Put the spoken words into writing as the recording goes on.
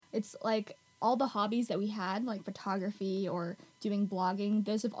it's like all the hobbies that we had, like photography or doing blogging,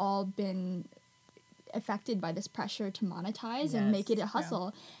 those have all been affected by this pressure to monetize and make it a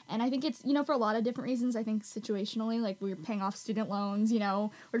hustle. And I think it's, for a lot of different reasons. I think situationally, like we're paying off student loans,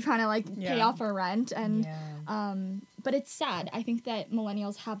 we're trying to like pay off our rent, and but it's sad. I think that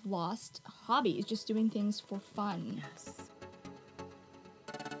millennials have lost hobbies, just doing things for fun. Yes.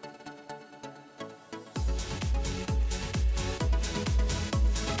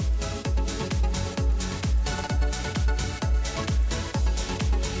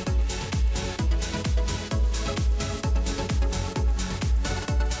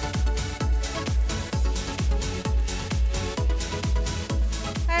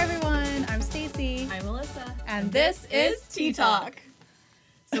 And this is Tea Talk.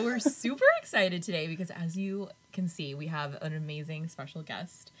 So we're super excited today because, as you can see, we have an amazing special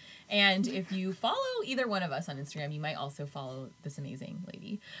guest. And if you follow either one of us on Instagram, you might also follow this amazing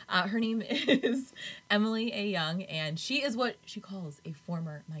lady. Her name is Emily A. Young, and she is what she calls a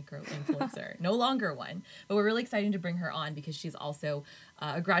former micro-influencer. No longer one. But we're really excited to bring her on because she's also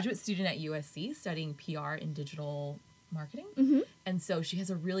a graduate student at USC studying PR and digital marketing. Mm-hmm. And so she has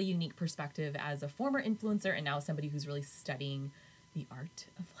a really unique perspective as a former influencer and now somebody who's really studying the art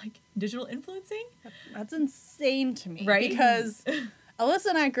of like digital influencing. That's insane to me. Right? Because Alyssa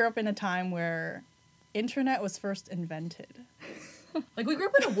and I grew up in a time where internet was first invented. Like we grew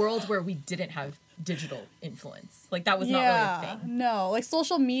up in a world where we didn't have digital influence. Like that was not really a thing. No, like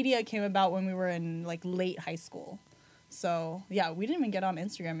social media came about when we were in like late high school. So yeah, we didn't even get on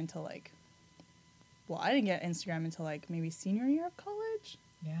Instagram until like, well, I didn't get Instagram until like maybe senior year of college.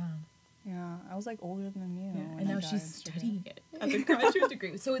 Yeah. Yeah, I was like older than you. Yeah. And now she's studying it as a graduate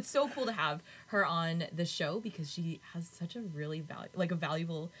degree. So it's so cool to have her on the show because she has such a really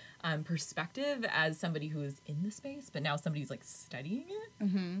valuable perspective as somebody who is in the space, but now somebody who's like studying it.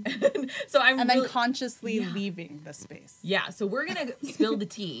 Mm-hmm. So then consciously leaving the space. Yeah. So we're gonna spill the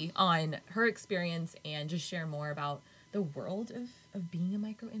tea on her experience and just share more about the world of being a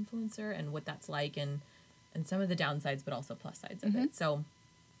micro influencer and what that's like and some of the downsides, but also plus sides of it. So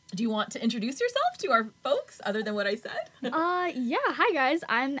do you want to introduce yourself to our folks other than what I said? Yeah. Hi, guys.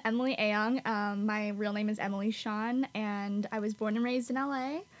 I'm Emily A. Young. My real name is Emily Sean, and I was born and raised in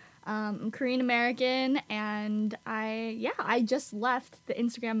LA. I'm Korean American, and I just left the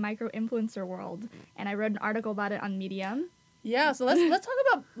Instagram micro influencer world, and I wrote an article about it on Medium. Yeah. So let's talk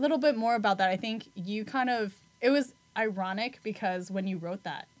about a little bit more about that. I think you it was ironic because when you wrote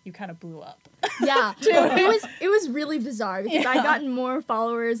that, you kind of blew up. Yeah, it was really bizarre because I gotten more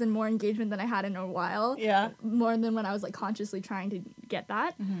followers and more engagement than I had in a while. Yeah, more than when I was like consciously trying to get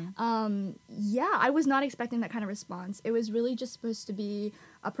that. Mm-hmm. I was not expecting that kind of response. It was really just supposed to be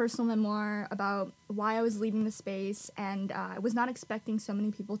a personal memoir about why I was leaving the space, and I was not expecting so many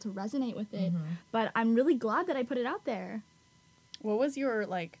people to resonate with it. Mm-hmm. But I'm really glad that I put it out there. What was your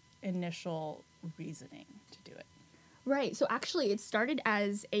like initial reasoning to do it? Right. So actually, it started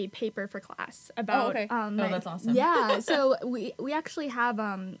as a paper for class about. That's awesome. Yeah. So we actually have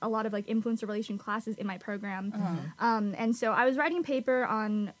a lot of like influencer relation classes in my program, and so I was writing a paper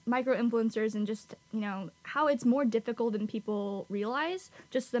on micro influencers and just how it's more difficult than people realize.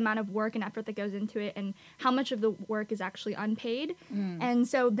 Just the amount of work and effort that goes into it, and how much of the work is actually unpaid. And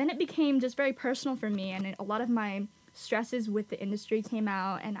so then it became just very personal for me, and a lot of my stresses with the industry came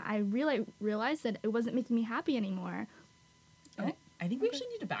out, and I really realized that it wasn't making me happy anymore. I think we actually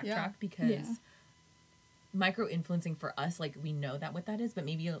need to backtrack because micro-influencing for us, like we know what that is, but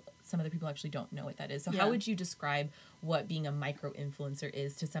maybe some other people actually don't know what that is. So how would you describe what being a micro-influencer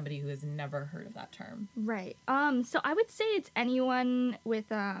is to somebody who has never heard of that term? Right. So I would say it's anyone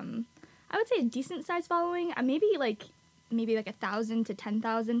with, I would say a decent sized following, maybe like 1,000 to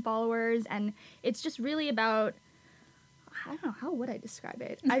 10,000 followers, and it's just really about, I don't know, how would I describe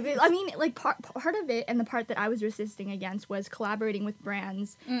it? I mean, like, part of it, and the part that I was resisting against, was collaborating with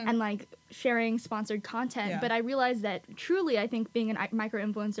brands and, like, sharing sponsored content. Yeah. But I realized that, truly, I think being a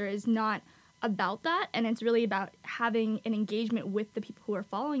micro-influencer is not about that, and it's really about having an engagement with the people who are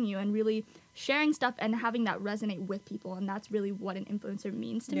following you and really sharing stuff and having that resonate with people, and that's really what an influencer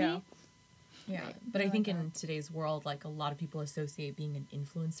means to me. Yeah, but I think in today's world, like, a lot of people associate being an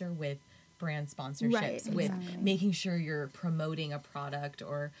influencer with brand sponsorships, with making sure you're promoting a product,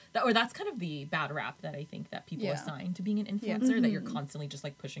 or that's kind of the bad rap that I think that people assign to being an influencer, that you're constantly just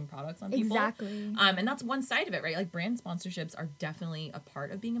like pushing products on people. Exactly. And that's one side of it, right? Like brand sponsorships are definitely a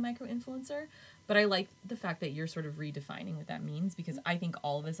part of being a micro influencer, but I like the fact that you're sort of redefining what that means, because I think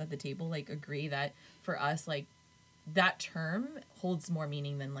all of us at the table like agree that for us, like, that term holds more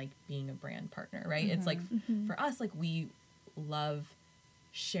meaning than like being a brand partner, right? It's like for us, like, we love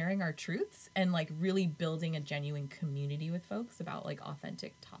sharing our truths and like really building a genuine community with folks about like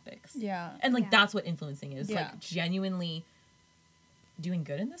authentic topics. Yeah. And like Yeah. that's what influencing is. Yeah. Like genuinely doing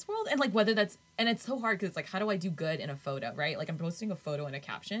good in this world. And like whether that's, and it's so hard because it's like, how do I do good in a photo, right? Like I'm posting a photo and a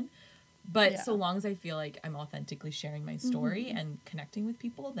caption. But Yeah. so long as I feel like I'm authentically sharing my story and connecting with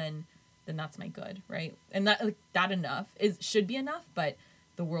people, then that's my good, right? And that like that enough should be enough, but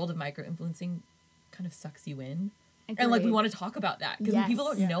the world of micro influencing kind of sucks you in. And like we Agreed. want to talk about that because Yes. people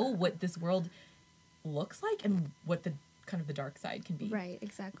don't Yeah. know what this world looks like and what the kind of the dark side can be. Right,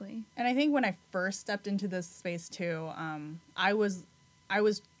 exactly. And I think when I first stepped into this space too, I was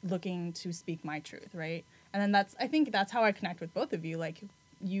looking to speak my truth, right? And then I think that's how I connect with both of you. Like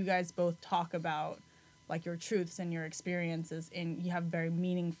you guys both talk about like your truths and your experiences, and you have very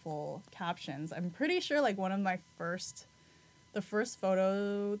meaningful captions. I'm pretty sure like one of the first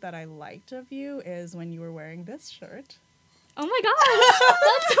photo that I liked of you is when you were wearing this shirt. Oh my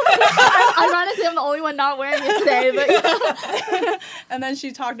gosh! That's ironically, I'm the only one not wearing it today, but yeah. And then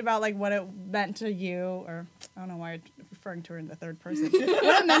she talked about like what it meant to you, or I don't know why I'm referring to her in the third person.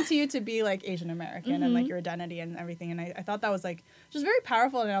 What it meant to you to be like Asian American and like your identity and everything. And I thought that was like just very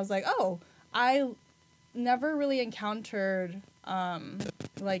powerful. And I was like, oh, I never really encountered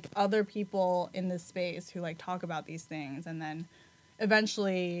like other people in this space who like talk about these things. And then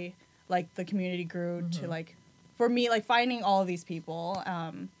eventually like the community grew to like, for me, like finding all of these people.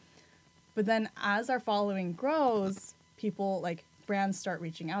 But then as our following grows, people like brands start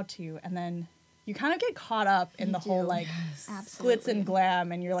reaching out to you, and then you kind of get caught up in You the whole do. like Absolutely. glitz and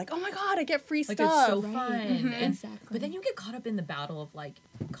glam, and you're like, oh my god, I get free Like stuff. it's so Right. fun. Mhm. And, Exactly. But then you get caught up in the battle of like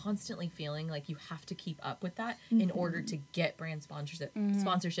constantly feeling like you have to keep up with that in order to get brand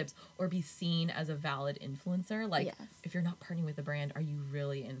sponsorships or be seen as a valid influencer. Like Yes. if you're not partnering with a brand, are you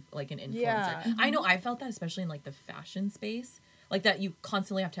really like an influencer? Yeah. I know I felt that especially in like the fashion space, like that you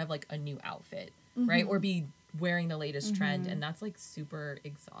constantly have to have like a new outfit, right? Or be wearing the latest trend, and that's like super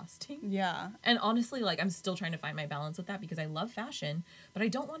exhausting. Yeah. And honestly, like I'm still trying to find my balance with that because I love fashion, but I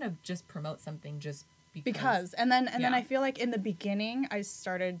don't want to just promote something just because. And then Yeah. I feel like in the beginning I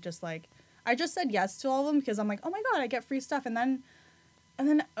started just like I just said yes to all of them because I'm like, oh my god, I get free stuff, and then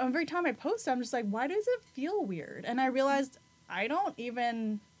every time I post I'm just like, why does it feel weird? And I realized I don't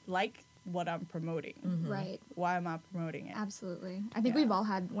even like what I'm promoting. Right. Why am I promoting it? Absolutely. I think Yeah. we've all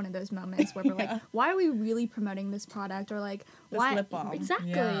had one of those moments where we're Yeah. like, why are we really promoting this product? Or like, This why? lip balm.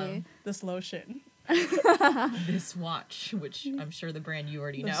 Exactly. Yeah. This lotion. This watch, which I'm sure the brand you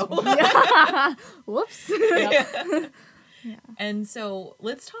already This know. Whoops. Yep. And so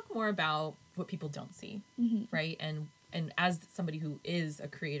let's talk more about what people don't see, right? And as somebody who is a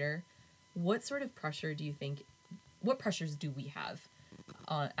creator, what sort of pressure do you think? What pressures do we have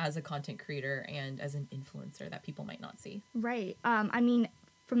as a content creator and as an influencer that people might not see? Right. I mean,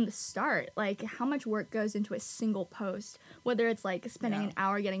 from the start, like how much work goes into a single post, whether it's like spending Yeah. an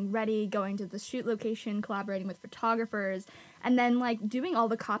hour getting ready, going to the shoot location, collaborating with photographers, and then like doing all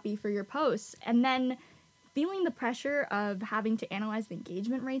the copy for your posts, and then feeling the pressure of having to analyze the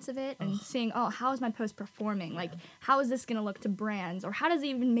engagement rates of it and seeing, oh, how is my post performing? Like, how is this going to look to brands? Or how does it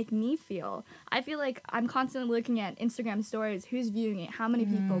even make me feel? I feel like I'm constantly looking at Instagram stories, who's viewing it, how many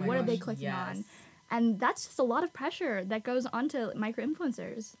people, my what are they gosh, clicking on? yes. And that's just a lot of pressure that goes onto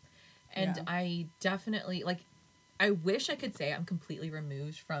micro-influencers. And Yeah. I definitely like I wish I could say I'm completely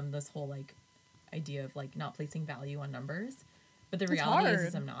removed from this whole like idea of like not placing value on numbers. But the It's reality is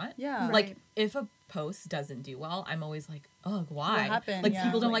hard. I'm not. Yeah. Right. Like if a post doesn't do well, I'm always like, oh, why? What happened? Like Yeah.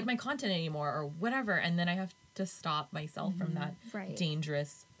 people don't like my content anymore or whatever. And then I have to stop myself from that Right.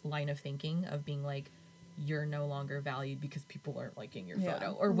 dangerous line of thinking of being like, you're no longer valued because people aren't liking your Yeah.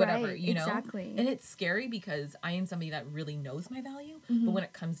 photo or whatever, Right, you know? exactly. And it's scary because I am somebody that really knows my value. But when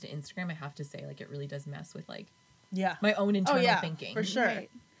it comes to Instagram, I have to say like it really does mess with like Yeah. my own internal yeah, thinking. for sure. Right.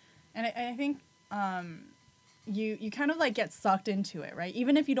 And I think you kind of like get sucked into it, right?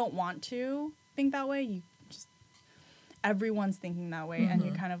 Even if you don't want to think that way, you just everyone's thinking that way, and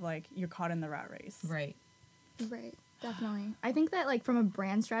you're kind of like you're caught in the rat race. Right. Right. Definitely. I think that like from a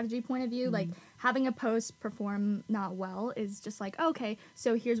brand strategy point of view, like having a post perform not well is just like, okay,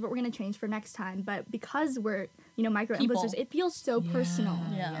 so here's what we're going to change for next time. But because we're, micro influencers, People. it feels so personal.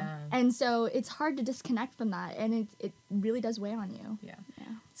 Yeah. And so it's hard to disconnect from that, and it really does weigh on you. Yeah. Yeah.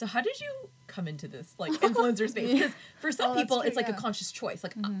 So how did you come into this like influencer space? Because for some Oh, that's people, true, it's like a yeah. conscious choice.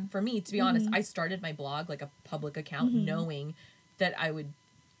 Like for me, to be honest, I started my blog like a public account, knowing that I would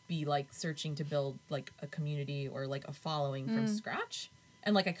be like searching to build like a community or like a following from scratch.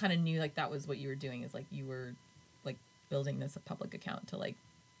 And like I kind of knew like that was what you were doing, is like you were like building this a public account to like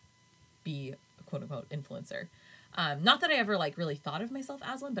be a quote unquote influencer. Not that I ever like really thought of myself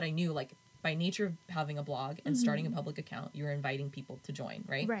as one, but I knew like by nature of having a blog and starting a public account, you're inviting people to join,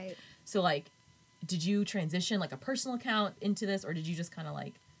 right? Right. So like, did you transition like a personal account into this, or did you just kind of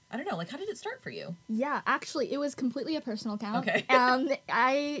like, I don't know, like how did it start for you? Yeah, actually, it was completely a personal account. Okay.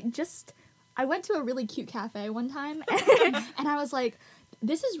 I went to a really cute cafe one time, and I was like,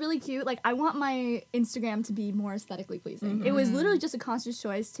 this is really cute. Like, I want my Instagram to be more aesthetically pleasing. Mm-hmm. It was literally just a conscious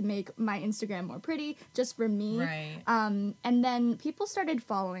choice to make my Instagram more pretty, just for me. Right. And then people started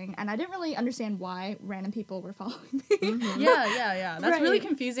following, and I didn't really understand why random people were following me. Yeah. That's really Right.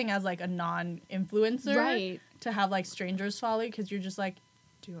 confusing as like a non-influencer. Right. To have like strangers follow you because you're just like,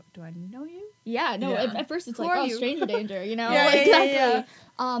 do I know you? Yeah, no, Yeah. At first it's Who like, are oh, you? stranger danger, you know? Yeah, Like, yeah, exactly.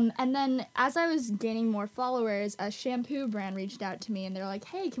 yeah. And then as I was gaining more followers, a shampoo brand reached out to me and they're like,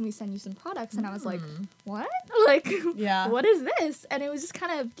 hey, can we send you some products? And I was like, what? Like, Yeah. what is this? And it was just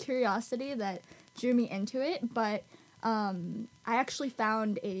kind of curiosity that drew me into it. But I actually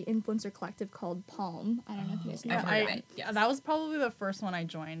found a influencer collective called Palm. I don't know if you guys know I've about heard of that. it. Yes. That was probably the first one I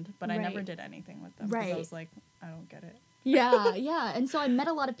joined, but I Right. never did anything with them because I Right. was like, I don't get it. Yeah. And so I met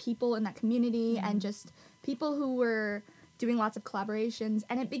a lot of people in that community and just people who were doing lots of collaborations,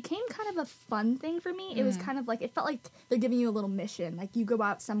 and it became kind of a fun thing for me. It was kind of like, it felt like they're giving you a little mission. Like, you go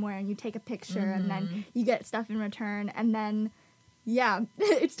out somewhere and you take a picture and then you get stuff in return, and then, yeah,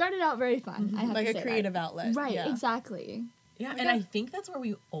 it started out very fun. I have Like to a say creative that. outlet. Right, Yeah. exactly. Yeah, and I think that's where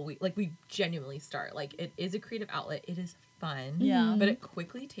we always, like, we genuinely start. Like, it is a creative outlet. It is fun. Yeah. But it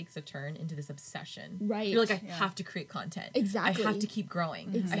quickly takes a turn into this obsession. Right. You're like, I Yeah. have to create content. Exactly. I have to keep growing.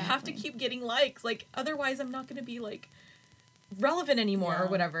 I have to Exactly. keep getting likes. Like, otherwise I'm not going to be, like, relevant anymore or Yeah.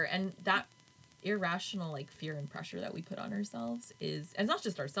 whatever. And that irrational, like, fear and pressure that we put on ourselves is, and it's not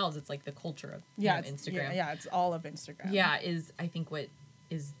just ourselves, it's, like, the culture of you know, It's, Instagram. Yeah, it's all of Instagram. Yeah, is, I think, what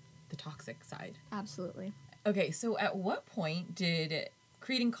is the toxic side. Absolutely. Okay, so at what point did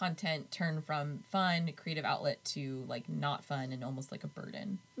creating content turn from fun, creative outlet to like not fun and almost like a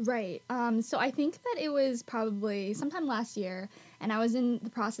burden? Right. So I think that it was probably sometime last year, and I was in the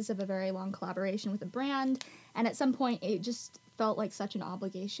process of a very long collaboration with a brand, and at some point it just felt like such an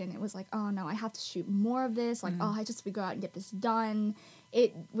obligation. It was like, oh no, I have to shoot more of this. Like, oh, I just have to go out and get this done.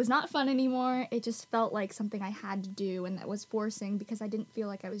 It was not fun anymore. It just felt like something I had to do, and that was forcing because I didn't feel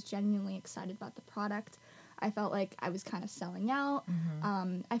like I was genuinely excited about the product. I felt like I was kind of selling out.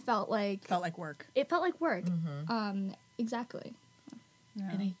 I felt like Felt like work. it felt like work. Exactly.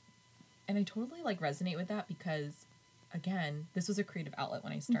 Yeah. And I totally like resonate with that because again, this was a creative outlet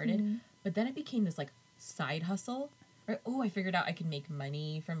when I started, but then it became this like side hustle. Right? Oh, I figured out I can make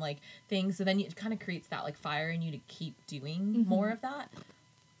money from like things. So then it kind of creates that like fire in you to keep doing more of that.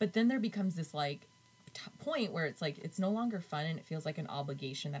 But then there becomes this like point where it's like it's no longer fun and it feels like an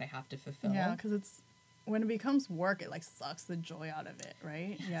obligation that I have to fulfill. Yeah, because it's when it becomes work, it like sucks the joy out of it,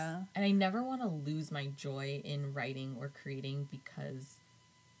 right? Yes. Yeah. And I never want to lose my joy in writing or creating because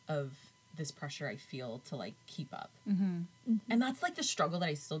of this pressure I feel to like keep up. And that's like the struggle that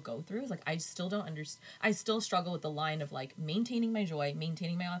I still go through. Is like I still don't understand. I still struggle with the line of like maintaining my joy,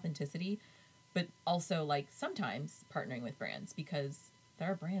 maintaining my authenticity, but also like sometimes partnering with brands because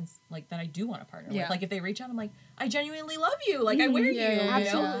there are brands like that I do want to partner Yeah. with. Like if they reach out, I'm like, I genuinely love you. Like I wear you. Yeah, You know?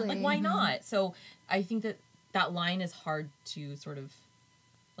 absolutely. Like why not? So I think that that line is hard to sort of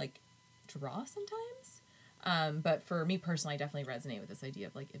like draw sometimes. But for me personally, I definitely resonate with this idea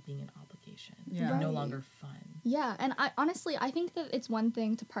of like it being an obligation. Yeah. No Right. longer fun. Yeah, and I honestly I think that it's one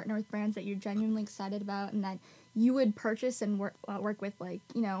thing to partner with brands that you're genuinely excited about and that you would purchase and work with, like,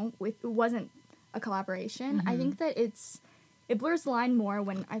 you know, with it wasn't a collaboration. I think that it blurs the line more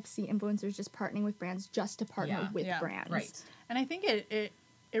when I see influencers just partnering with brands just to partner Yeah. with Yeah. brands. Right. And I think it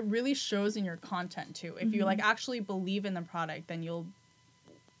really shows in your content too. If you like actually believe in the product, then you'll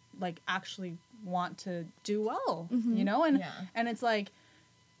like actually want to do well, you know? And Yeah. and it's like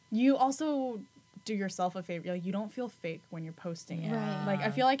you also do yourself a favor. Like you don't feel fake when you're posting it. Right. Like I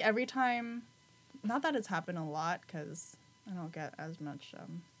feel like every time, not that it's happened a lot because I don't get as much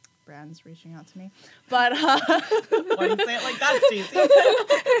brands reaching out to me, but Why you say it like that, Stacey?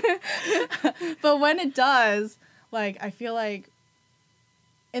 but when it does, like I feel like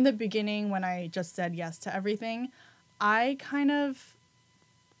in the beginning when I just said yes to everything, I kind of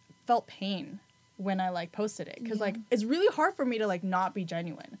felt pain when I like posted it because like it's really hard for me to like not be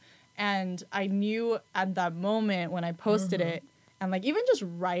genuine. And I knew at that moment when I posted it and like even just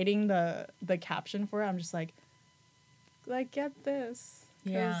writing the caption for it, I'm just like get this.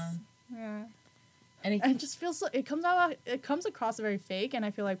 'Cause, Yeah. Yeah. And And it just feels so, it comes across very fake, and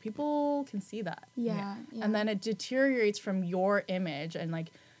I feel like people can see that. Yeah. And then it deteriorates from your image and like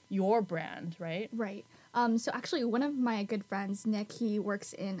your brand, right? Right. So actually, one of my good friends, Nick, he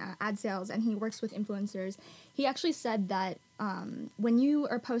works in ad sales and he works with influencers. He actually said that when you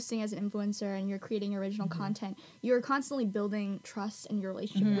are posting as an influencer and you're creating original content, you're constantly building trust in your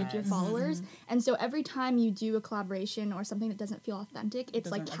relationship with your followers. And so every time you do a collaboration or something that doesn't feel authentic, it's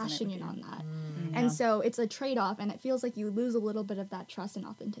like Doesn't resonate cashing with in you. on that. Yeah. And so it's a trade-off, and it feels like you lose a little bit of that trust and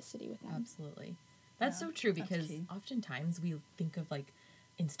authenticity with them. Absolutely. That's Yeah, so true that's because key. oftentimes we think of like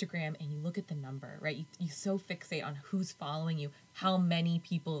Instagram and you look at the number, right? You so fixate on who's following you, how many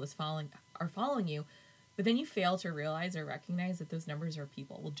people are following you, but then you fail to realize or recognize that those numbers are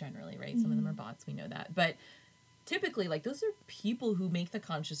people. Well, generally, right? Some of them are bots, we know that. But typically, like, those are people who make the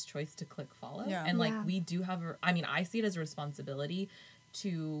conscious choice to click follow. Yeah. And like Yeah. we do have I see it as a responsibility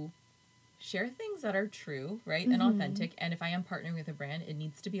to share things that are true, right? And authentic. And if I am partnering with a brand, it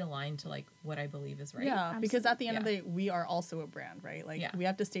needs to be aligned to like what I believe is right. Yeah, because at the end of Yeah. the day, we are also a brand, right? Like, Yeah. we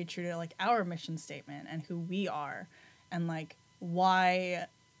have to stay true to like our mission statement and who we are, and like why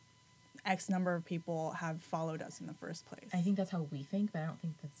X number of people have followed us in the first place. I think that's how we think, but I don't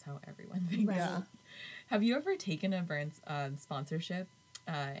think that's how everyone thinks. Right. Yeah. Have you ever taken a brand's sponsorship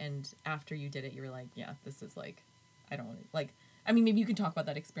and after you did it, you were like, yeah, this is like, I don't want to, like, I mean, maybe you can talk about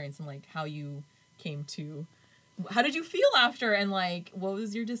that experience and like how you came to, how did you feel after, and like, what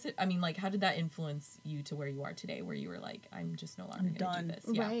was your decision? I mean, like, how did that influence you to where you are today, where you were like, I'm just no longer going to done. do this?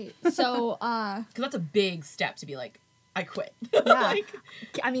 Yeah. Right. So, Because that's a big step to be like, I quit. yeah. Like,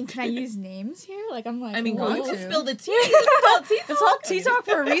 I mean, can I use names here? Like, I'm like, I mean, whoa. going to. to spill the tea. It's called tea It's all T-Talk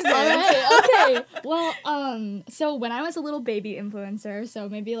for a reason. All right, okay. Well, so when I was a little baby influencer, so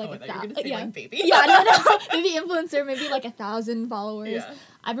maybe like Oh, I a thought you were gonna say, yeah, like, baby. yeah, no, maybe influencer, maybe like 1,000 followers. Yeah.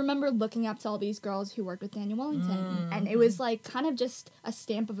 I remember looking up to all these girls who worked with Daniel Wellington, Mm-hmm. and it was like kind of just a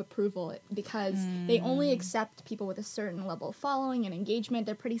stamp of approval because they only accept people with a certain level of following and engagement.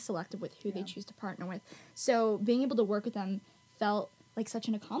 They're pretty selective with who they choose to partner with. So being able to work with them felt like such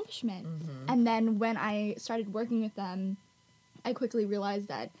an accomplishment. And then when I started working with them, I quickly realized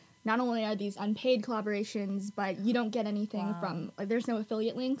that not only are these unpaid collaborations, but you don't get anything from, like, there's no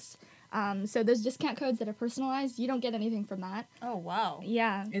affiliate links. So those discount codes that are personalized, you don't get anything from that. Oh, wow.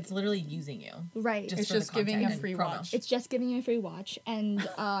 Yeah, It's literally using you. right. It's for the just giving content a and free promo. watch. It's just giving you a free watch. And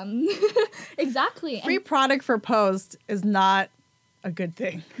exactly. Free And, product for post is not a good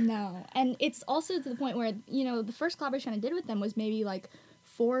thing. no. And it's also to the point where, you know, the first collaboration I did with them was maybe like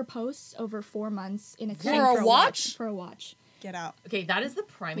 4 posts over 4 months in exchange For a for watch? For a watch. Get out. Okay, that is the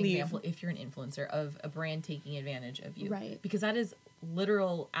prime Leave. example if you're an influencer of a brand taking advantage of you. Right. Because that is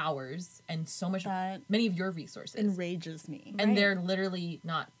literal hours and so much, That many of your resources. enrages me. And Right. they're literally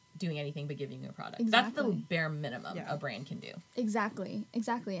not doing anything but giving you a product. That's the Exactly. bare minimum Yeah. a brand can do. Exactly.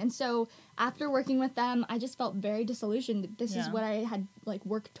 And so after working with them, I just felt very disillusioned. This is Yeah. what I had like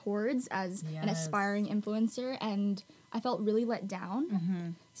worked towards as an Yes. aspiring influencer, and I felt really let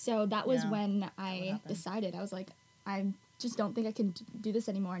down. So that was Yeah. when I happened. decided, I was like, I just don't think I can do this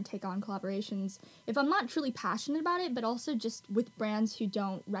anymore and take on collaborations if I'm not truly passionate about it, but also just with brands who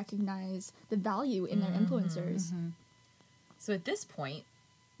don't recognize the value in their influencers. So at this point,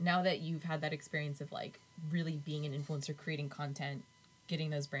 now that you've had that experience of like really being an influencer, creating content,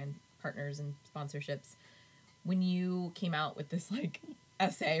 getting those brand partners and sponsorships, when you came out with this like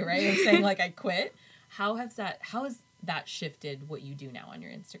essay, right, of saying like I quit, how has that shifted what you do now on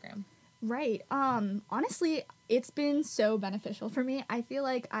your Instagram? Right. Honestly, it's been so beneficial for me. I feel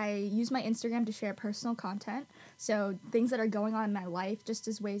like I use my Instagram to share personal content. So things that are going on in my life, just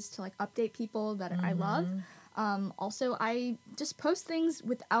as ways to like update people that I love. Also, I just post things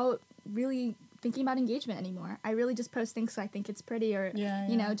without really thinking about engagement anymore. I really just post things 'cause I think it's pretty, or Yeah,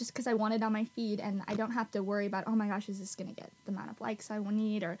 you yeah. know, just because I want it on my feed, and I don't have to worry about, oh my gosh, is this gonna get the amount of likes I will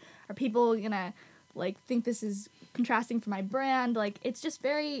need, or are people gonna like think this is contrasting for my brand? Like, it's just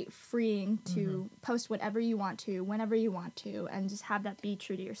very freeing to post whatever you want to, whenever you want to, and just have that be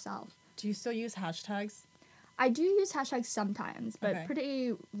true to yourself. Do you still use hashtags? I do use hashtags sometimes, but Okay.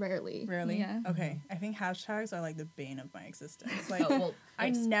 pretty rarely. Rarely? Yeah. Okay. I think hashtags are like the bane of my existence. Like, Oh, well, I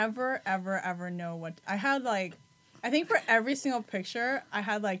never, ever know what. I had like, I think for every single picture, I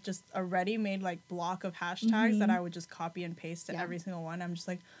had like just a ready-made like block of hashtags that I would just copy and paste to Yeah. every single one. I'm just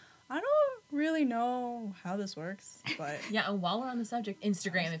like, I don't really know how this works, but Yeah, and while we're on the subject,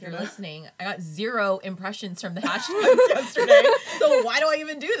 Instagram, if you're Yeah. listening, I got 0 impressions from the hashtags yesterday. So why do I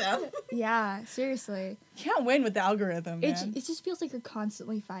even do them? Yeah, seriously. can't win with the algorithm, It, man. it just feels like you're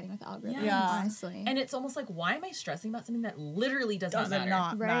constantly fighting with algorithms, Yeah. honestly. And it's almost like, why am I stressing about something that literally does Does not it matter?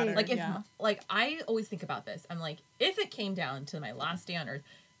 not Right. matter? Like if yeah. like I always think about this. I'm like, if it came down to my last day on earth,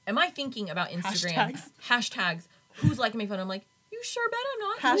 am I thinking about Instagram hashtags? Who's liking my photo? I'm like, you you sure bet I'm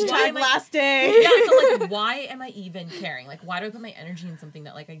not. So why Hashtag am I- last day. Yeah, so like, why am I even caring? Like, why do I put my energy in something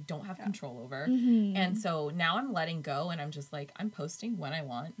that like I don't have control over? And so now I'm letting go, and I'm just like, I'm posting when I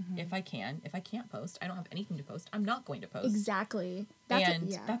want, if I can. If I can't post, I don't have anything to post. I'm not going to post. Exactly.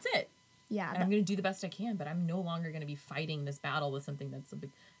 That's it. Yeah. And I'm going to do the best I can, but I'm no longer going to be fighting this battle with something that's a big,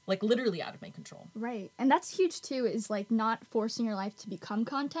 like literally out of my control. Right. And that's huge too, is like not forcing your life to become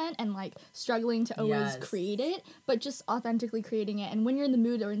content and like struggling to always Yes. create it, but just authentically creating it. And when you're in the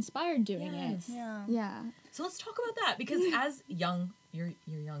mood or inspired doing Yes. it. Yeah. Yeah. So let's talk about that, because as young, you're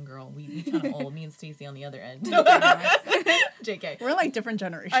young girl. We kind of old. Me and Stacey on the other end. JK. We're like different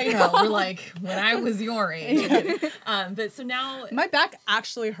generations. I know. We're like when I was your age. But so now, My back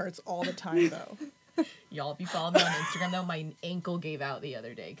actually hurts all the time though. y'all, if you follow me on Instagram, though, my ankle gave out the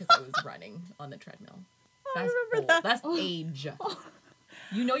other day because I was running on the treadmill. That's remember old. that. That's age.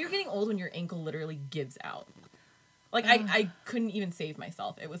 You know you're getting old when your ankle literally gives out. Like, I couldn't even save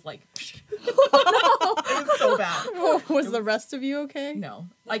myself. It was like, it was so bad. Was the rest of you okay? No.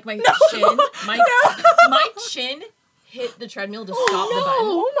 Like, my chin, my chin hit the treadmill to stop the button.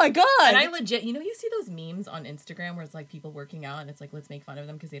 Oh my god. And I legit, you know, you see those memes on Instagram where it's like people working out and it's like, let's make fun of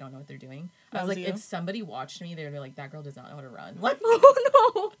them because they don't know what they're doing. I That was was like, you? if somebody watched me, they would be like, that girl does not know how to run. Like,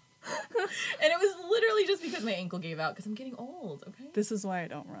 Oh and it was literally just because my ankle gave out because I'm getting old, okay? This is why I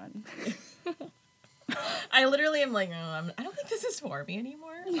don't run. I literally am like, oh, I don't think this is for me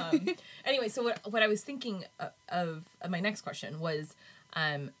anymore. Anyway, so what I was thinking of my next question was,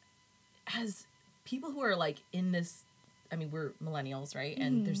 as people who are like in this, I mean, we're millennials, right?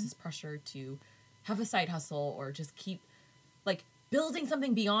 And there's this pressure to have a side hustle or just keep like building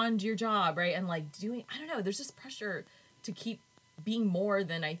something beyond your job, right? And like doing, I don't know, there's this pressure to keep being more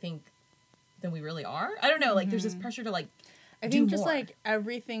than I think than we really are. I don't know, like there's this pressure to like I do think just more. like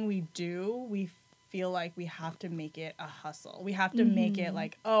everything we do, we feel like we have to make it a hustle. We have to make it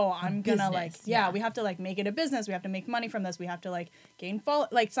like, oh, I'm gonna like, business, yeah, yeah. we have to like make it a business. We have to make money from this. We have to like gain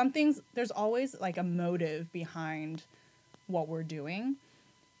like some things. There's always like a motive behind what we're doing,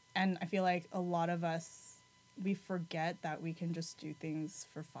 and I feel like a lot of us we forget that we can just do things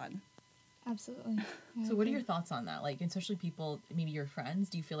for fun. Absolutely. So what are your thoughts on that? Like, especially people, maybe your friends,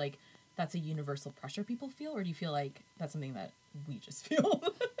 do you feel like that's a universal pressure people feel, or do you feel like that's something that we just feel?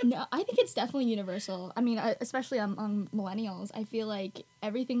 No, I think it's definitely universal. I mean, especially on millennials, I feel like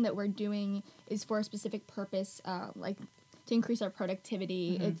everything that we're doing is for a specific purpose, like to increase our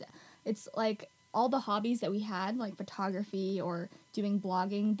productivity. It's like all the hobbies that we had, like photography or doing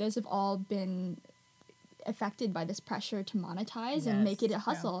blogging, those have all been affected by this pressure to monetize and make it a Yes,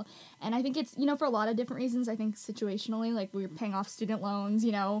 hustle. And I think it's, you know, for a lot of different reasons. I think situationally, like we're paying off student loans,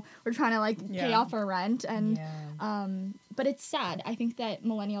 you know, we're trying to like pay Yeah. off our rent and Yeah. but it's sad. I think that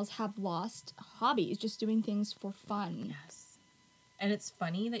millennials have lost hobbies, just doing things for fun. Yes. And it's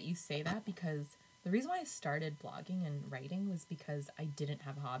funny that you say that, because the reason why I started blogging and writing was because I didn't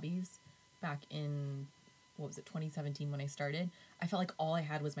have hobbies back in, 2017 when I started. I felt like all I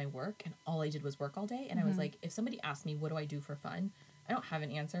had was my work, and all I did was work all day. And I was like, if somebody asked me, what do I do for fun? I don't have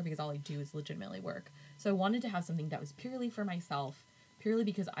an answer, because all I do is legitimately work. So I wanted to have something that was purely for myself, purely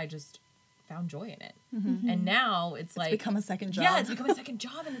because I just found joy in it. And now it's like, Become a second job. yeah, it's become a second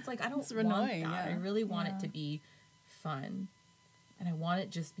job, and it's like, I don't It's want annoying, that. yeah. I really want it Yeah. to be fun. And I want it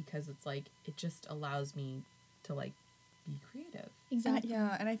just because it's like, it just allows me to like be creative. Exactly.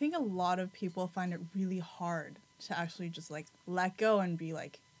 Yeah, and I think a lot of people find it really hard to actually just like let go and be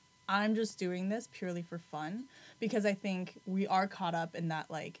like, I'm just doing this purely for fun, because I think we are caught up in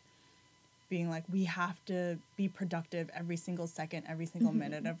that like being like we have to be productive every single second, every single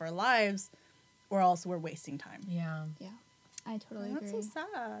minute of our lives, or else we're wasting time. Yeah. Yeah. I totally That's agree. so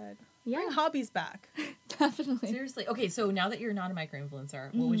sad. Yeah, Bring hobbies back. definitely. Seriously. Okay, so now that you're not a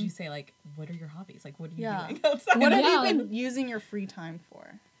micro-influencer, what would you say, like, what are your hobbies? Like, what are you Yeah. doing outside? What have Yeah. you been using your free time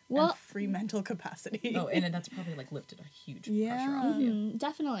for? Well- and free mental capacity. Oh, and then that's probably, like, lifted a huge pressure Yeah. off you.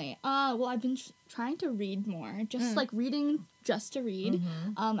 Definitely. Well, I've been trying to read more, just like reading just to read.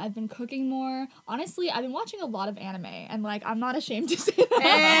 I've been cooking more. Honestly, I've been watching a lot of anime, and like I'm not ashamed to say that.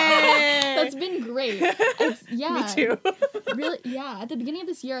 Hey! That's been great. It's, yeah, Me too. really, yeah. At the beginning of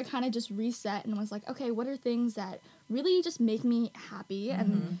this year, I kind of just reset and was like, okay, what are things that really just make me happy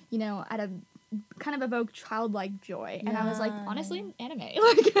and you know, at a kind of evoke childlike joy. And I was like, Yeah. honestly, anime.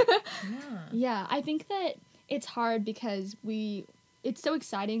 Like, Yeah. yeah, I think that it's hard because it's so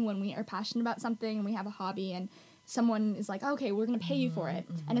exciting when we are passionate about something and we have a hobby and someone is like, okay, we're going to pay you for it.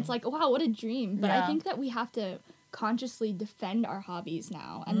 And it's like, wow, what a dream. But I Yeah. think that we have to consciously defend our hobbies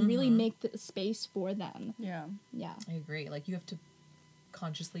now and really make the space for them. Yeah. Yeah. I agree. Like, you have to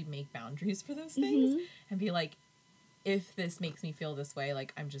consciously make boundaries for those things and be like, if this makes me feel this way,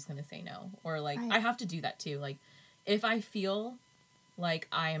 like, I'm just gonna say no. Or, like, Right. I have to do that, too. Like, if I feel like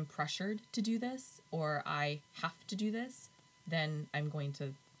I am pressured to do this, or I have to do this, then I'm going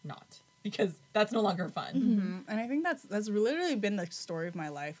to not. Because that's no longer fun. Mm-hmm. And I think that's literally been the story of my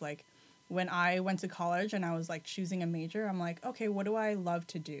life. Like, when I went to college and I was, like, choosing a major, I'm like, okay, what do I love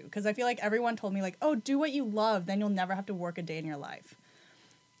to do? Because I feel like everyone told me, like, oh, do what you love, then you'll never have to work a day in your life.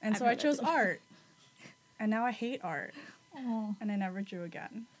 And I've so I heard that chose too. art. And now I hate art. Oh. And I never drew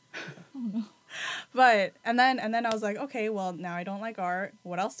again. Oh no. But, and then I was like, okay, well, now I don't like art.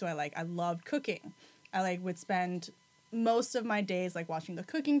 What else do I like? I loved cooking. I, like, would spend most of my days, like, watching the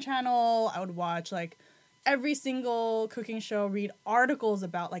cooking channel. I would watch, like, every single cooking show, read articles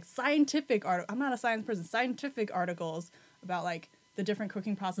about, like, scientific art. I'm not a science person. Scientific articles about, like, the different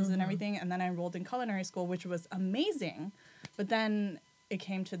cooking processes and everything. And then I enrolled in culinary school, which was amazing. But then it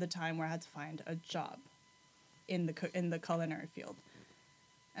came to the time where I had to find a job in the culinary field.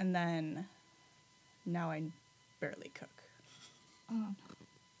 And then now I barely cook. Oh.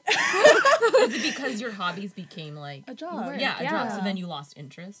 Is it because your hobbies became, like... A job. Work. Yeah, a job. Yeah. So then you lost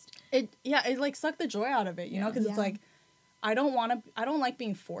interest. It like sucked the joy out of it, you know, because it's Yeah. like I don't like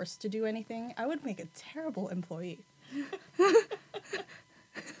being forced to do anything. I would make a terrible employee.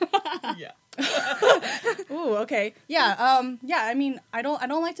 Yeah. Ooh, okay. Yeah, I mean, I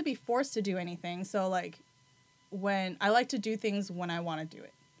don't like to be forced to do anything. So, like, when I like to do things when I want to do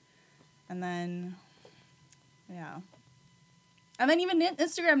it. And then yeah. And then even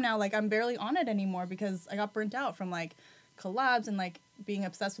Instagram now, like, I'm barely on it anymore because I got burnt out from, like, collabs and, like, being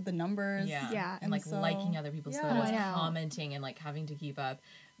obsessed with the numbers. Yeah. Yeah. And, like, so- liking other people's yeah. photos, Oh, I know. commenting, and, like, having to keep up.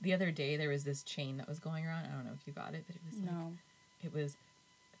 The other day, there was this chain that was going around. I don't know if you got it, but it was, like, No. it was,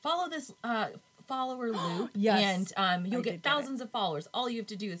 follow this follower loop, Yes. and you'll I did get get it. thousands of followers. All you have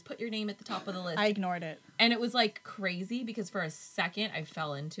to do is put your name at the top of the list. I ignored it. And it was, like, crazy because for a second, I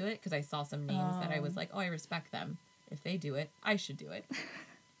fell into it because I saw some names that I was like, oh, I respect them. If they do it, I should do it.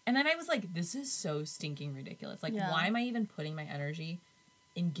 And then I was like, this is so stinking ridiculous. Like, Yeah. why am I even putting my energy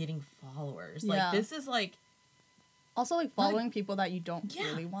in getting followers? Yeah. Like, this is, like, Also, like, following people that you don't Yeah.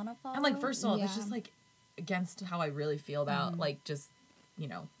 really want to follow. I'm like, first of all, it's Yeah. just, like, against how I really feel about, like, just, you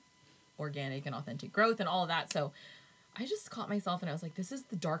know, organic and authentic growth and all of that. So I just caught myself and I was like, this is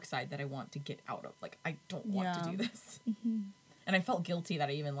the dark side that I want to get out of. Like, I don't want to Yeah. do this. And I felt guilty that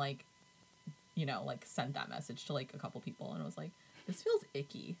I even, like, you know, like, sent that message to, like, a couple people. And I was like, this feels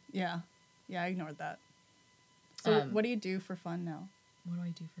icky. Yeah. Yeah, I ignored that. So, Um, what do you do for fun now? What do I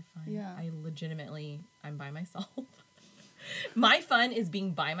do for fun? Yeah. I'm by myself. My fun is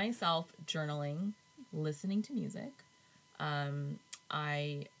being by myself, journaling, listening to music.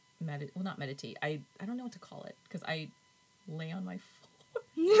 I not meditate. I don't know what to call it because I lay on my floor.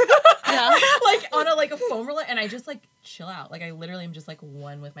 Yeah. Like on a foam roller and I just like chill out. Like I literally am just like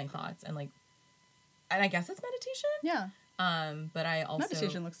one with my thoughts and I guess it's meditation. Yeah. But I also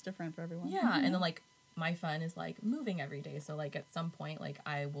Meditation looks different for everyone. Yeah, and then like my fun is like moving every day. So like at some point like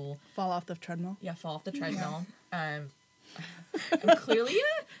I will Fall off the treadmill. fall off the treadmill. I'm clearly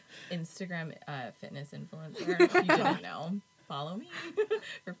a Instagram fitness influencer. If you didn't know, follow me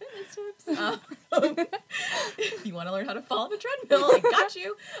for fitness tips. If you want to learn how to fall on a treadmill, I got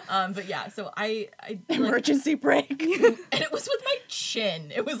you. But yeah, so I like, Emergency brake. and it was with my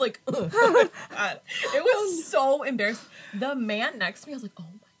chin. It was like, ugh. God. It was so embarrassing. The man next to me, I was like, oh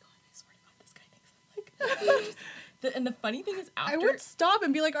my god, I swear to God, this guy thinks I'm like. And the funny thing is, after I would stop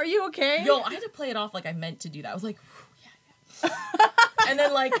and be like, "Are you okay?" Yo, I had to play it off like I meant to do that. I was like, yeah. And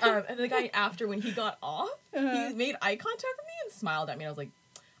then like, and the guy after when he got off, he made eye contact with me and smiled at me. And I was like,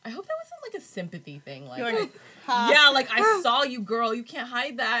 I hope that wasn't like a sympathy thing. Like, You're like, ha. yeah, like I saw you, girl. You can't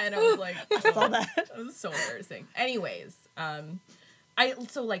hide that. And I was like, I saw that. It was so embarrassing. Anyways,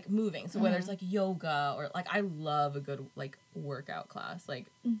 so like moving. So whether it's like yoga or like I love a good like workout class, like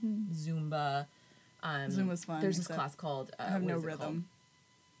Zumba. Zumba's fun, There's this except class called. I have what no is it called? rhythm.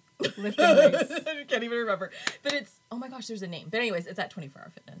 Lifting weights. I can't even remember. But it's, oh my gosh, there's a name. But anyways, it's at 24 Hour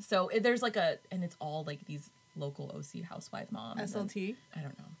Fitness. So there's like and it's all like these local OC housewife moms. and SLT. I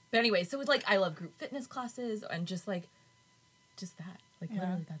don't know. But anyway, so it's like, I love group fitness classes and just that. Like Yeah.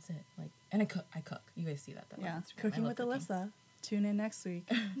 literally that's it. Like, and I cook. You guys see that though. on Yeah. Instagram. I Cooking love with Alyssa. Tune in next week.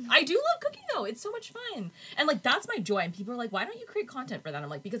 I do love cooking though. It's so much fun. And like, that's my joy. And people are like, why don't you create content for that? I'm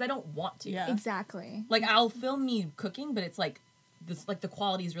like, because I don't want to. Yeah. Exactly. Like I'll film me cooking, but it's like this, like the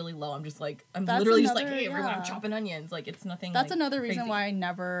quality is really low. I'm just like, I'm That's literally just like, another- hey everyone, I'm yeah. chopping onions. Like it's nothing. That's like, another reason crazy. why I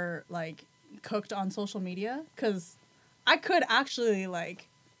never like cooked on social media, because I could actually like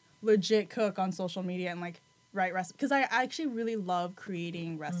legit cook on social media and like write recipes, because I actually really love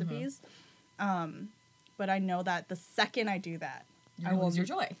creating recipes. But but I know that the second I do that, You're I gonna will lose your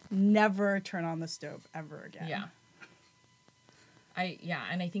joy. never turn on the stove ever again. Yeah.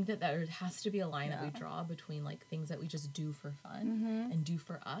 And I think that there has to be a line that we draw between like things that we just do for fun and do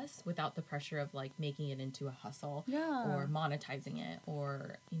for us without the pressure of like making it into a hustle or monetizing it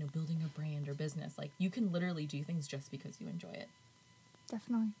or, you know, building a brand or business. Like you can literally do things just because you enjoy it.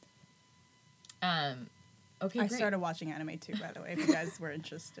 Definitely. Okay, I great. started watching anime too, by the way, if you guys were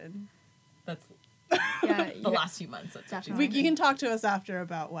interested. That's Yeah. the last few months. That's what she's Definitely. You can talk to us after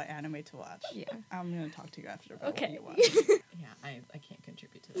about what anime to watch. Yeah. I'm going to talk to you after about Okay. what you watch. Yeah, I can't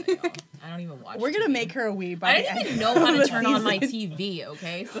contribute to that, y'all. I don't even watch We're going to TV. make her a weeb by I the didn't end even know how of to the turn on my season. TV,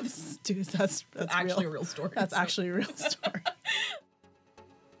 okay? So Dude, that's actually real. a real story. That's so- actually a real story.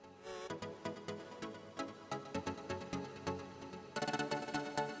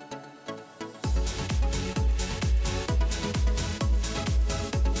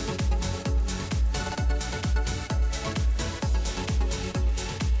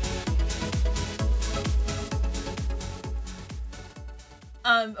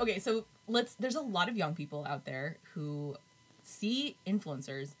 Okay, so there's a lot of young people out there who see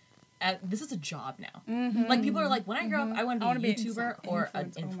influencers this is a job now. Like people are like, when I grow up, I want to be a YouTuber or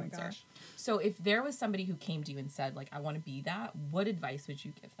an Oh my influencer. gosh. So if there was somebody who came to you and said, like, I want to be that, what advice would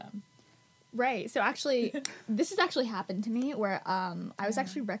you give them? Right. So actually, this has actually happened to me where I was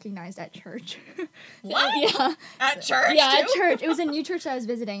actually recognized at church. What? Yeah. At church? Yeah, at too? church. It was a new church that I was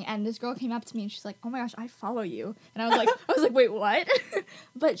visiting, and this girl came up to me and she's like, "Oh my gosh, I follow you." And I was like, "Wait, what?"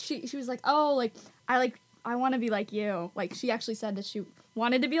 But she was like, "Oh, I want to be like you." Like she actually said that she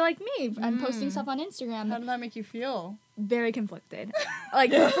wanted to be like me and posting stuff on Instagram. How did that make you feel? Very conflicted.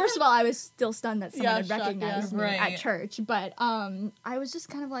 Like first of all, I was still stunned that someone had shocked, recognized me Right. at church, but I was just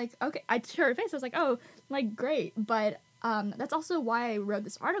kind of like, okay. I to her face, I was like, oh, like great, but that's also why I wrote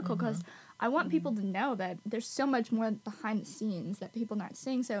this article because I want people to know that there's so much more behind the scenes that people aren't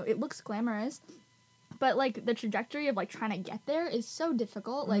seeing. So it looks glamorous, but like the trajectory of like trying to get there is so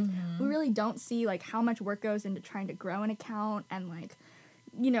difficult. Like we really don't see like how much work goes into trying to grow an account and like,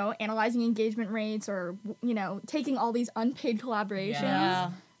 you know, analyzing engagement rates or, you know, taking all these unpaid collaborations.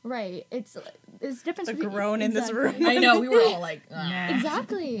 Yeah. Right. It's difference The between groan in this room. I know, we were all like, "Ah."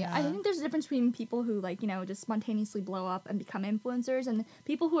 Exactly. I Yeah. think there's a difference between people who like, you know, just spontaneously blow up and become influencers and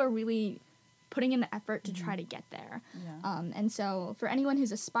people who are really putting in the effort to try to get there. Yeah. And so for anyone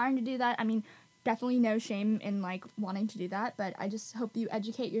who's aspiring to do that, I mean, definitely no shame in like wanting to do that, but I just hope you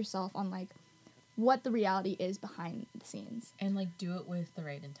educate yourself on like what the reality is behind the scenes. And like do it with the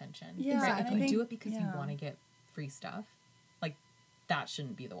right intention. Yeah, Right? and If I you think- do it because you yeah. want to get free stuff, like that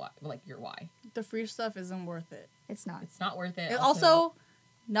shouldn't be the why, like your why. The free stuff isn't worth it. It's not. It's not worth it. It also,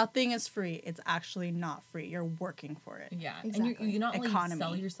 nothing is free. It's actually not free. You're working for it. yeah, Exactly. and you not only Economy.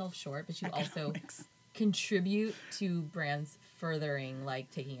 sell yourself short, but you also Economics. contribute to brands furthering like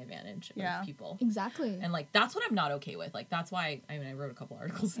taking advantage Yeah. of people. Exactly. And like that's what I'm not okay with. Like that's why I wrote a couple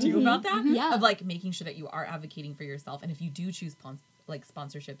articles too about that. Yeah. Of like making sure that you are advocating for yourself, and if you do choose like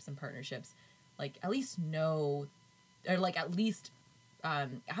sponsorships and partnerships, like at least know, or like at least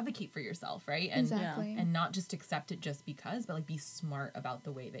advocate for yourself, right? And Exactly. and not just accept it just because, but like be smart about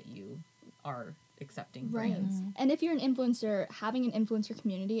the way that you are accepting Right. brands. And if you're an influencer, having an influencer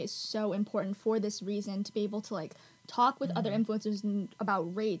community is so important for this reason, to be able to like talk with other influencers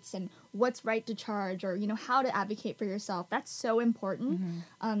about rates and what's right to charge, or you know how to advocate for yourself. That's so important.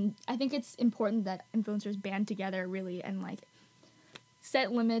 I think it's important that influencers band together really and like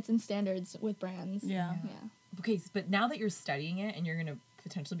set limits and standards with brands. Yeah. Yeah. Okay, but now that you're studying it and you're gonna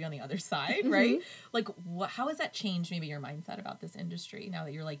potentially be on the other side, right? Like, how has that changed maybe your mindset about this industry now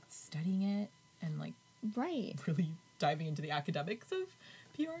that you're like studying it and like Right. really diving into the academics of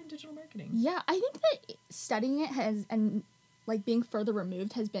PR and digital marketing? Yeah, I think that studying it has and like being further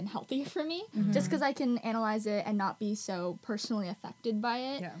removed has been healthy for me, just because I can analyze it and not be so personally affected by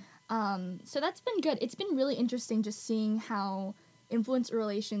it. Yeah. So that's been good. It's been really interesting just seeing how influencer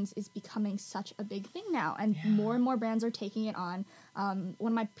relations is becoming such a big thing now, and Yeah. more brands are taking it on. One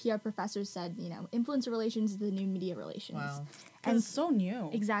of my PR professors said, you know, influencer relations is the new media relations. Wow. And it's so new.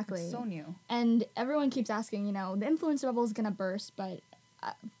 Exactly. It's so new. And everyone keeps asking, you know, the influencer bubble is gonna burst, but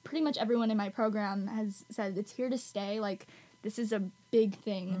pretty much everyone in my program has said it's here to stay. Like, this is a big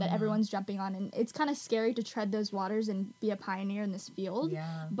thing that everyone's jumping on, and it's kind of scary to tread those waters and be a pioneer in this field.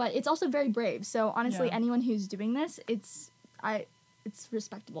 Yeah. But it's also very brave. So honestly, Yeah. anyone who's doing this, it's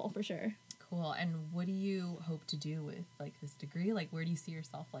respectable for sure. Cool. And what do you hope to do with like this degree? Like, where do you see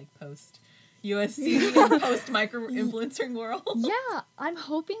yourself like post USC and post micro influencing world? Yeah, I'm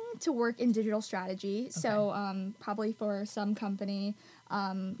hoping to work in digital strategy. So probably for some company,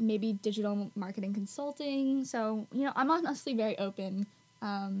 maybe digital marketing consulting. So, I'm honestly very open.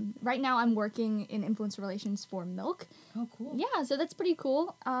 Right now I'm working in influencer relations for Milk. Oh, cool. Yeah, so that's pretty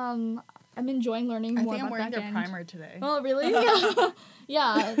cool. I'm enjoying learning more I'm about wearing back their end. primer today. Oh, really?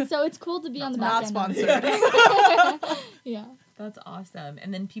 Yeah. So it's cool to be on the back Not end. sponsored. Yeah. That's awesome.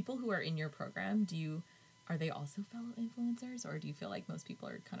 And then people who are in your program, are they also fellow influencers, or do you feel like most people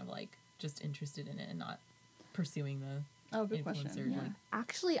are kind of like just interested in it and not pursuing the Good influencer? question. Like,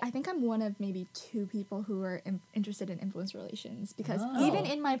 Actually, I think I'm one of maybe 2 people who are interested in influence relations because Oh. even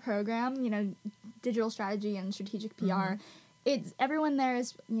in my program, digital strategy and strategic PR, Mm-hmm. it's everyone there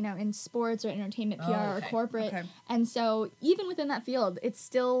is, in sports or entertainment PR Oh, or okay. corporate. Okay. And so even within that field, it's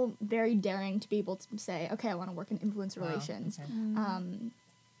still very daring to be able to say, okay, I want to work in influence wow, relations. okay.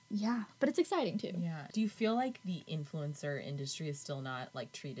 Yeah, but it's exciting too. Yeah. Do you feel like the influencer industry is still not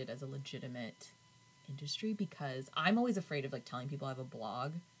like treated as a legitimate industry? Because I'm always afraid of like telling people I have a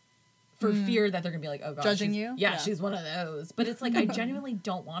blog for fear that they're gonna be like, oh god, Judging she's- you? Yeah, Yeah. she's one of those. But it's like I genuinely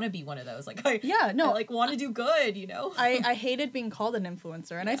don't want to be one of those. Like I No. I, like want to do good, I hated being called an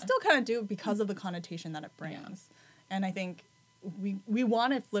influencer, and I Yeah. still kind of do because of the connotation that it brings. And I think we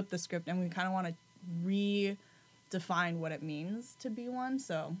want to flip the script, and we kind of want to redefine what it means to be one.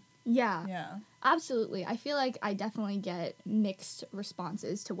 So yeah, Absolutely. I feel like I definitely get mixed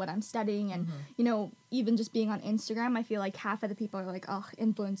responses to what I'm studying. And, even just being on Instagram, I feel like half of the people are like, oh,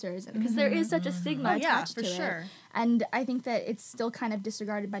 influencers. Because there is such a stigma Oh, yeah, attached for to sure. it. And I think that it's still kind of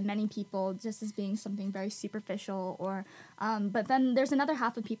disregarded by many people just as being something very superficial. Or, but then there's another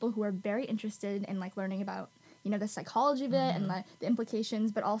half of people who are very interested in, like, learning about, the psychology of it and the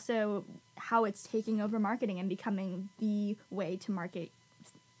implications, but also how it's taking over marketing and becoming the way to market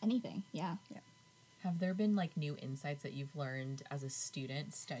anything. Yeah. Have there been like new insights that you've learned as a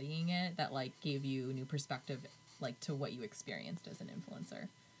student studying it that like gave you new perspective like to what you experienced as an influencer?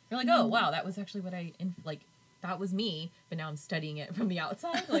 You're like, oh wow, that was actually what that was me, but now I'm studying it from the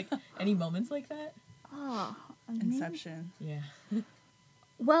outside. Like any moments like that? Oh, Inception. Yeah.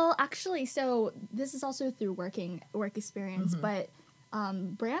 Well, actually, so this is also through work experience, but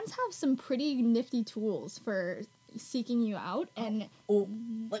brands have some pretty nifty tools for seeking you out. And Oh,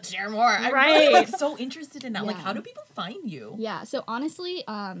 let's share more. I'm Right. really like so interested in that. Like, Yeah. how do people find you? yeah, so honestly,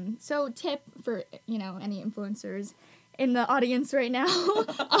 so tip for, any influencers in the audience right now,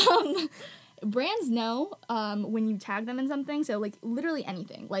 brands know when you tag them in something, so like literally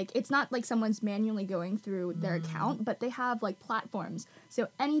anything. Like it's not like someone's manually going through their account, but they have like platforms. So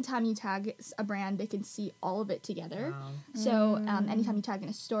anytime you tag a brand, they can see all of it together. Wow. So anytime you tag in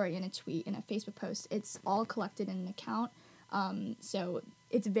a story, in a tweet, in a Facebook post, it's all collected in an account. So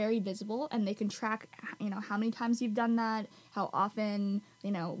it's very visible, and they can track, how many times you've done that, how often,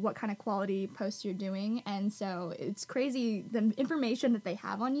 what kind of quality posts you're doing. And so it's crazy the information that they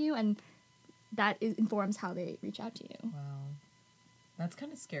have on you, and that informs how they reach out to you. Wow. That's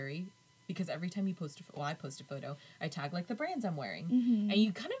kind of scary because every time you post I post a photo, I tag like the brands I'm wearing. And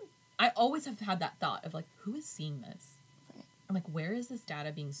you I always have had that thought of like, who is seeing this? Right. I'm like, where is this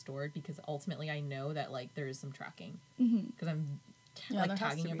data being stored? Because ultimately I know that like there is some tracking because I'm Yeah, there has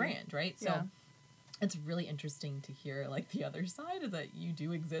tagging to a be. brand, right? So Yeah. it's really interesting to hear like the other side is that you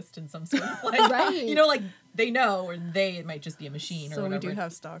do exist in some sort of like, Right. like they know, or it might just be a machine or So we whatever. do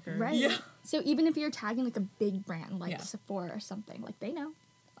have stalkers. Right. Yeah. So even if you're tagging like a big brand like Yeah. Sephora or something, like they know.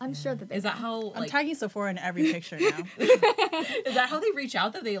 I'm sure that they Is that know. how I'm like tagging Sephora in every picture now. is that how they reach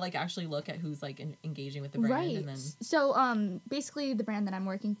out, that they like actually look at who's like engaging with the brand Right. and then So basically the brand that I'm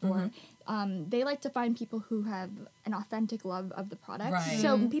working for, they like to find people who have an authentic love of the product. Right.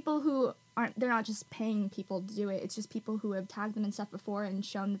 So people who they're not just paying people to do it. It's just people who have tagged them and stuff before and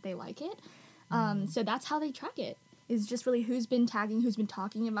shown that they like it. So that's how they track it. Is just really who's been tagging, who's been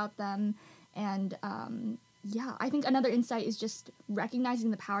talking about them, and yeah, I think another insight is just recognizing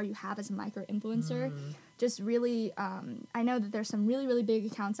the power you have as a micro influencer. Just really, I know that there's some really, really big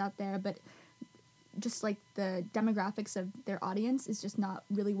accounts out there, but just like the demographics of their audience is just not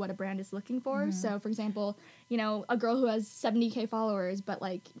really what a brand is looking for. So, for example, a girl who has 70K followers, but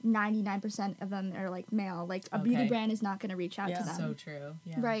like 99% of them are like male, like a beauty Okay. brand is not going to reach out to Yeah. them. so true.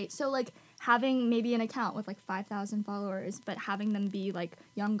 Yeah. Right. So like having maybe an account with like 5,000 followers, but having them be like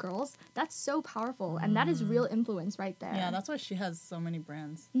young girls, that's so powerful. And that is real influence right there. Yeah, that's why she has so many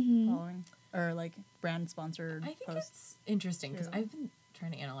brands following, or like brand sponsored I think posts. it's interesting because too. I've been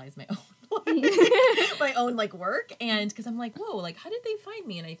trying to analyze my own my own like work, and because I'm like, whoa, like how did they find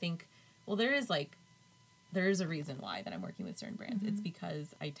me? And I think, well, there is like there is a reason why that I'm working with certain brands. It's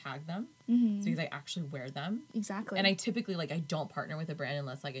because I tag them. Mm-hmm. It's because I actually wear them. Exactly. And I typically, like, I don't partner with a brand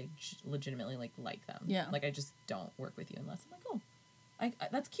unless, like, I legitimately, like them. Yeah. Like, I just don't work with you unless I'm like, oh,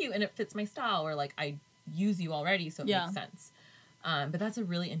 that's cute and it fits my style, or, like, I use you already, so it makes sense. But that's a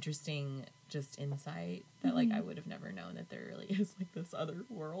really interesting just insight that, like, I would have never known that there really is, like, this other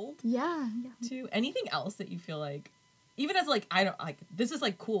world. Yeah. Too. Anything else that you feel like, even as, like, I don't, like, this is,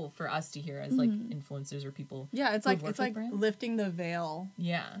 like, cool for us to hear as, like, influencers or people. Yeah, it's who like have worked it's with like brands. lifting the veil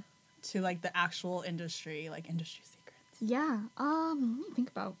Yeah. to like the actual industry, like industry secrets. Yeah. Let me think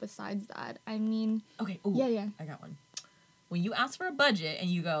about besides that. I mean, Okay. Ooh, yeah. I got one. When you ask for a budget and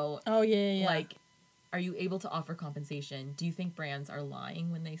you go, Oh yeah. like, are you able to offer compensation? Do you think brands are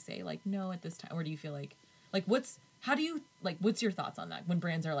lying when they say, like, no at this time? Or do you feel like what's your thoughts on that when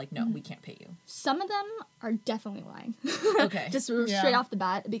brands are like, no, we can't pay you? some of them are definitely lying. Okay. Just Yeah. straight off the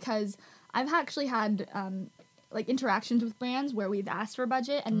bat, because I've actually had like interactions with brands where we've asked for a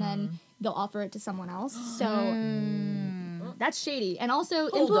budget and then they'll offer it to someone else. So that's shady. And also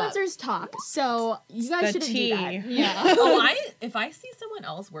Hold up. influencers talk. So you guys The shouldn't tea. do that. Yeah. If I see someone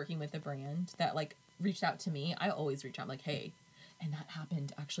else working with a brand that, like, reached out to me, I always reach out, like, hey. And that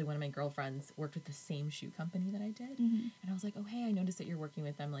happened. Actually, one of my girlfriends worked with the same shoe company that I did. And I was like, oh, hey, I noticed that you're working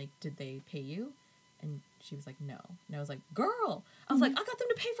with them. Like, did they pay you? And she was like, no. And I was like, girl. I was like, I got them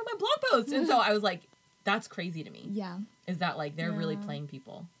to pay for my blog post. And so I was like, that's crazy to me. Yeah. Is that, like, they're really Yeah. playing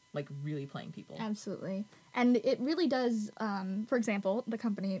people. Like, really playing people. Absolutely. And it really does, for example, the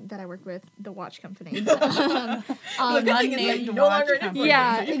company that I work with, the watch company. The good thing is that unnamed you're no longer an watch influencer,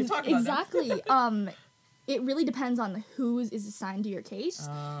 Yeah, so you can talk about exactly. It really depends on whose is assigned to your case,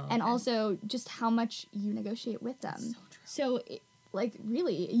 and also just how much you negotiate with them. So, like,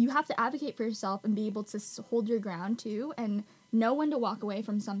 really, you have to advocate for yourself and be able to hold your ground too, and know when to walk away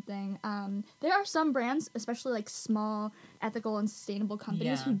from something. There are some brands, especially like small, ethical, and sustainable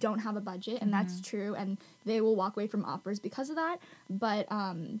companies, Yeah. who don't have a budget, and that's true, and they will walk away from offers because of that. But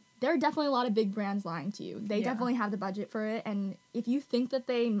there are definitely a lot of big brands lying to you. They Yeah. definitely have the budget for it, and if you think that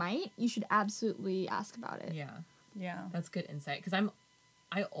they might, you should absolutely ask about it. Yeah. Yeah. That's good insight. Because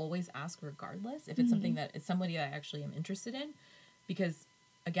I always ask regardless if it's something that it's somebody that I actually am interested in. Because,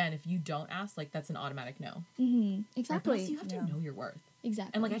 again, if you don't ask, like, that's an automatic no. Mm-hmm. Or Exactly. plus, you have to know your worth.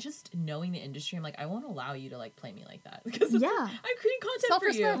 Exactly. And, like, I just, knowing the industry, I'm like, I won't allow you to, like, play me like that. Because it's Yeah. like, I'm creating content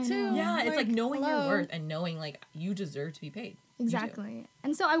Self-respect for you. too. Yeah, it's like knowing hello. your worth and knowing, like, you deserve to be paid. You do. Exactly.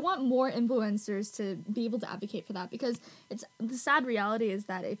 And so I want more influencers to be able to advocate for that, because it's the sad reality is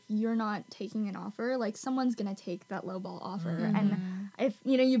that if you're not taking an offer, like, someone's going to take that lowball offer. And if,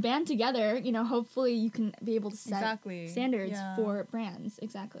 you band together, hopefully you can be able to set Exactly. standards Yeah. for brands.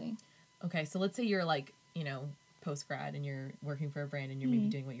 Exactly. Okay, so let's say you're, like, post-grad and you're working for a brand and you're maybe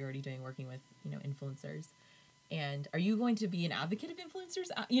doing what you're already doing, working with, influencers. And are you going to be an advocate of influencers?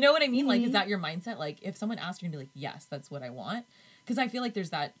 You know what I mean? Like, is that your mindset? Like, if someone asks, you're going to be like, yes, that's what I want. Because I feel like there's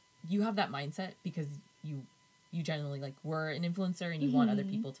that, you have that mindset because you generally, like, were an influencer and you want other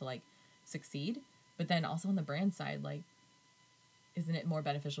people to, like, succeed. But then also on the brand side, like, isn't it more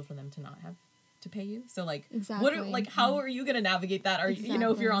beneficial for them to not have to pay you? So, like, Exactly. how are you going to navigate that? Or, if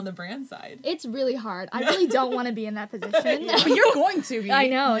Exactly. you're on the brand side? It's really hard. I really don't want to be in that position. But you're going to be. I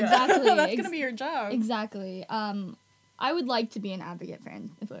know, exactly. That's gonna be your job. Exactly. I would like to be an advocate for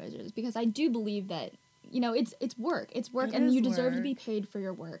influencers because I do believe that it's work. It's work, It and is you deserve to work. be paid for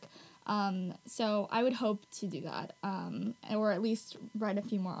your work. So I would hope to do that, or at least write a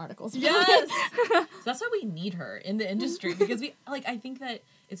few more articles. about it. Yes. So that's why we need her in the industry, because I think that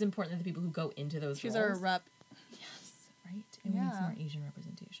it's important that the people who go into those She's roles. our rep. Yes, right? And we need some Yeah. more Asian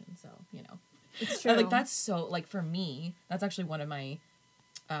representation. So, It's true. Like, that's so, like, for me, that's actually one of my,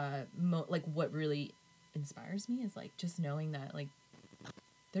 what really inspires me is, like, just knowing that, like,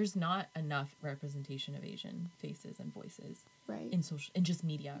 there's not enough representation of Asian faces and voices right. in just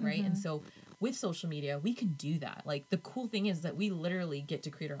media, right? And so with social media, we can do that. Like, the cool thing is that we literally get to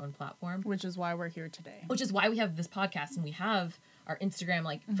create our own platform, Which is why we're here today. which is why we have this podcast and we have our Instagram.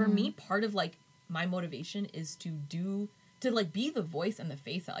 Like, for me, part of, like, my motivation is to be the voice and the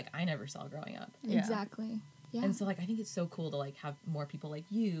face that, like, I never saw growing up. Yeah. Exactly. Yeah. And so, like, I think it's so cool to, like, have more people like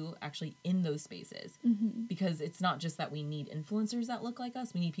you actually in those spaces, because it's not just that we need influencers that look like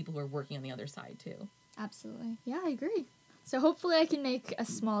us. We need people who are working on the other side too. Absolutely. Yeah, I agree. So hopefully I can make a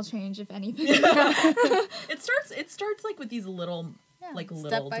small change, if anything. It starts like with these little, Yeah. like, Step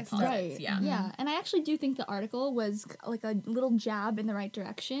little by deposits. step. Right. Yeah. Yeah. And I actually do think the article was like a little jab in the right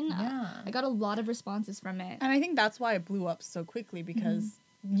direction. Yeah. I got a lot of responses from it. And I think that's why it blew up so quickly, because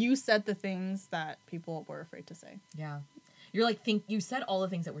you said the things that people were afraid to say. Yeah. you're like you said all the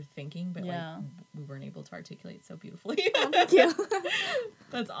things that we're thinking, but Yeah. like we weren't able to articulate so beautifully. Thank you.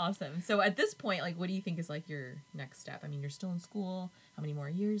 That's awesome. So at this point, like, what do you think is like your next step? I mean, you're still in school. How many more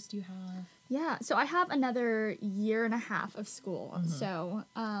years do you have? Yeah, so I have another year and a half of school. So,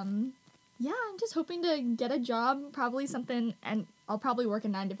 yeah, I'm just hoping to get a job, probably something, and I'll probably work a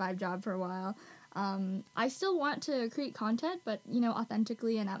 9-to-5 job for a while. I still want to create content, but, you know,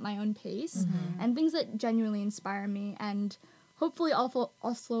 authentically and at my own pace, and things that genuinely inspire me, and hopefully also,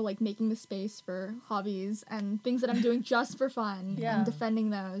 like, making the space for hobbies and things that I'm doing just for fun Yeah. and defending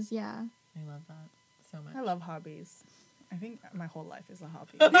those, yeah. I love that so much. I love hobbies. I think my whole life is a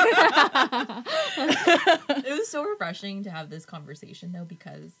hobby. It was so refreshing to have this conversation, though,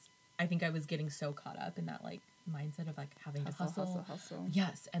 because I think I was getting so caught up in that, like, mindset of, like, having to hustle. Hustle.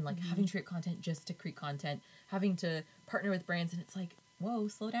 Yes, and, like, having to create content just to create content, having to partner with brands, and it's like, whoa,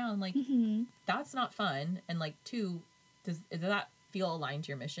 slow down. Like, that's not fun. And, like, 2, does that feel aligned to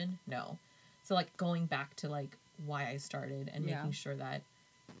your mission? No. So, like, going back to, like, why I started and Yeah. making sure that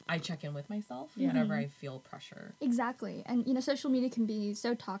I check in with myself Yeah. whenever I feel pressure. Exactly. And, you know, social media can be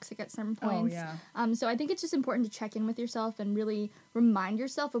so toxic at some Oh, points. yeah. So I think it's just important to check in with yourself and really remind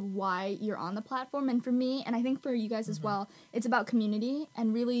yourself of why you're on the platform. And for me, and I think for you guys as well, it's about community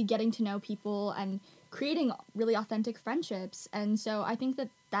and really getting to know people and creating really authentic friendships. And so I think that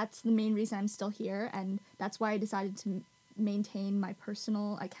that's the main reason I'm still here. And that's why I decided to maintain my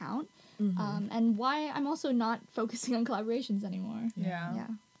personal account. And why I'm also not focusing on collaborations anymore. Yeah. Yeah.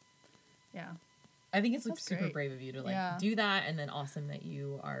 Yeah. I think it's like That's super great. brave of you to like Yeah. do that, and then awesome that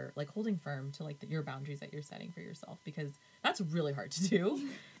you are like holding firm to like your boundaries that you're setting for yourself, because that's really hard to do.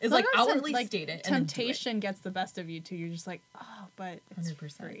 It's like Sometimes, outwardly state it. And then do it. Temptation gets the best of you too. You're just like, oh, but it's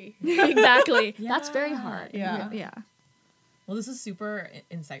 100%. free. Exactly. That's very hard. Yeah. Yeah. Well, this is super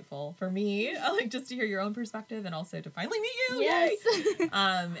insightful for me, like just to hear your own perspective and also to finally meet you. Yes. Yay!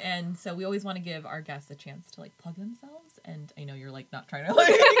 And so we always want to give our guests a chance to like plug themselves. And I know you're like not trying to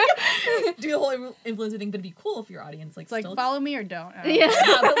like do the whole influencer thing, but it'd be cool if your audience like It's like, still follow me or don't. I don't Yeah. know.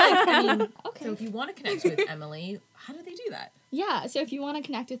 Yeah, but like I mean, Okay. so if you want to connect with Emily, how do they do that? Yeah, so if you want to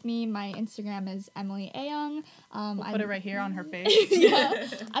connect with me, my Instagram is Emily Ayoung. We'll put it right here on her face. Yeah,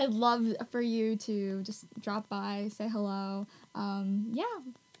 I'd love for you to just drop by, say hello. Yeah,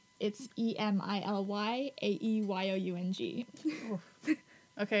 it's EmilYaeyoung.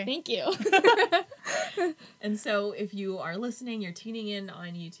 Okay. Thank you. And so if you are listening, you're tuning in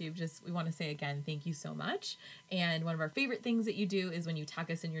on YouTube, we want to say again, thank you so much. And one of our favorite things that you do is when you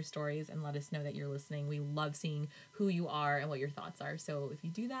tag us in your stories and let us know that you're listening. We love seeing who you are and what your thoughts are. So if you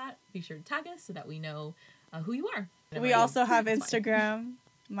do that, be sure to tag us so that we know who you are. We also have It's fine. Instagram.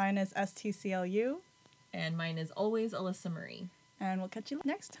 Mine is STCLU. And mine is always Alyssa Marie. And we'll catch you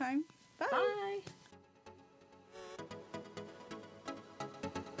next time. Bye. Bye.